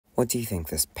What do you think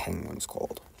this penguin's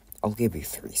called? I'll give you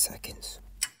 3 seconds.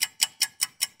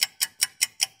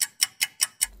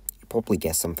 You probably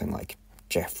guess something like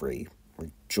Jeffrey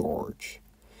or George,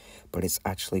 but it's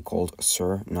actually called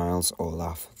Sir Nils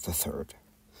Olav III.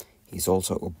 He's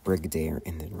also a brigadier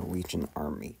in the Norwegian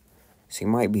army. So you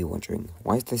might be wondering,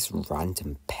 why is this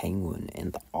random penguin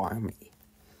in the army?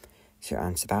 To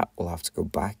answer that, we'll have to go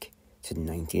back to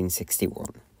 1961,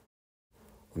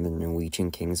 when the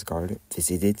Norwegian King's Guard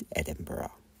visited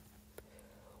Edinburgh.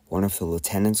 One of the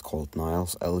lieutenants, called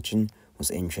Nils Olav,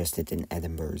 was interested in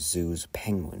Edinburgh Zoo's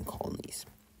penguin colonies.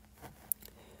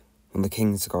 When the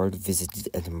King's Guard visited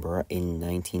Edinburgh in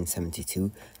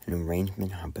 1972, an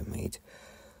arrangement had been made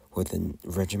where the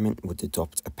regiment would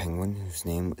adopt a penguin whose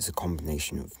name is a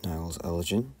combination of Nils Olav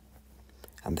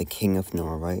and the King of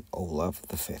Norway, Olav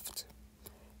V.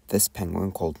 This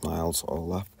penguin, called Nils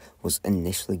Olav, was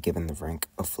initially given the rank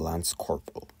of Lance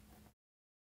Corporal,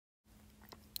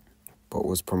 but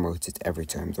was promoted every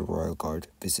time the Royal Guard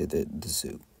visited the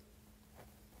zoo.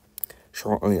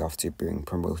 Shortly after being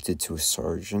promoted to a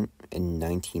sergeant in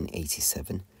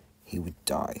 1987, he would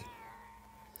die.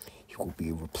 He will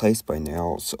be replaced by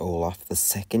Nils Olav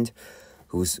II,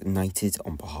 who was knighted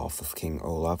on behalf of King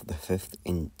Olav V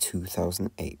in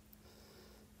 2008.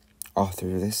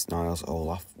 After this, Nils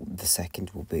Olav II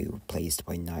will be replaced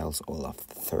by Nils Olav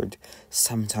III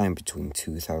sometime between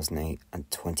 2008 and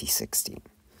 2016.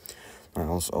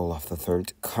 Nils Olav III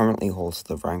currently holds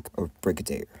the rank of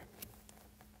brigadier.